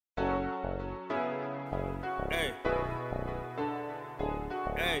Hey.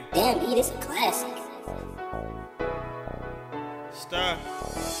 Hey. Damn, E, this a classic. Star.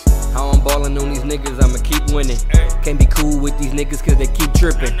 How I'm ballin' on these niggas, I'ma keep winning. Hey. Can't be cool with these niggas cause they keep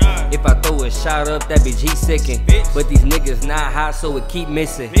trippin'. Nah. If I throw a shot up, that bitch he sickin'. Bitch. But these niggas not hot, so it keep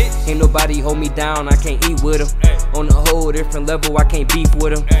missing. Bitch. Ain't nobody hold me down, I can't eat with them. Hey. On a whole different level, I can't beef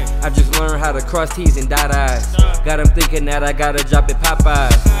with them. Hey. I just learned how to cross T's and dot I's. Nah. Got them thinking that I gotta drop it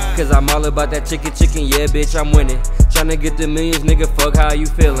Popeyes. Cause I'm all about that chicken, yeah bitch, I'm winning. Tryna get the millions, nigga, fuck how you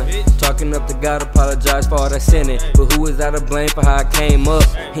feelin'. Bitch. Talking up to God, apologize for all that sinning. But who was I to blame for how I came up?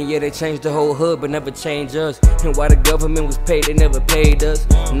 And yeah, they changed the whole hood, but never changed us. And why the government was paid, they never paid us.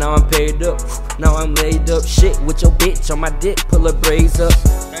 Now I'm paid up, now I'm laid up. Shit with your bitch on my dick, pull a braids up.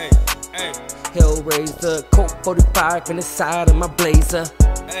 Hey. Hey. HellRazor, Colt 45 in the side of my blazer.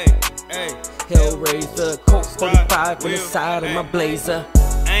 Hey. Hey. HellRazor, Colt 45 in the side of my blazer.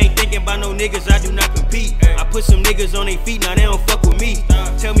 I ain't thinking about no niggas, I do not compete. I put some niggas on their feet, now they don't fuck with me.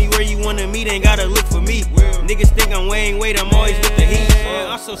 Tell me where you wanna meet, ain't gotta look for me. Niggas think I'm weighing weight, I'm always with the heat.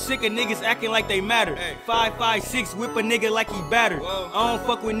 I'm so sick of niggas acting like they matter. 5'6", whip a nigga like he battered. I don't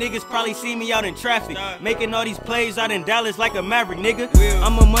fuck with niggas, probably see me out in traffic. Making all these plays out in Dallas like a maverick, nigga.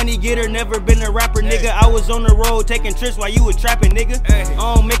 I'm a money getter, never been a rapper, nigga. I was on the road taking trips while you was trapping, nigga.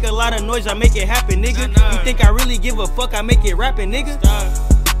 I don't make a lot of noise, I make it happen, nigga. You think I really give a fuck, I make it rapping, nigga.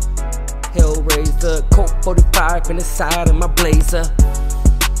 HellRazor, Colt 45 in the side of my blazer.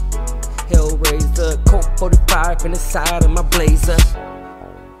 HellRazor, Colt 45 in the side of my blazer.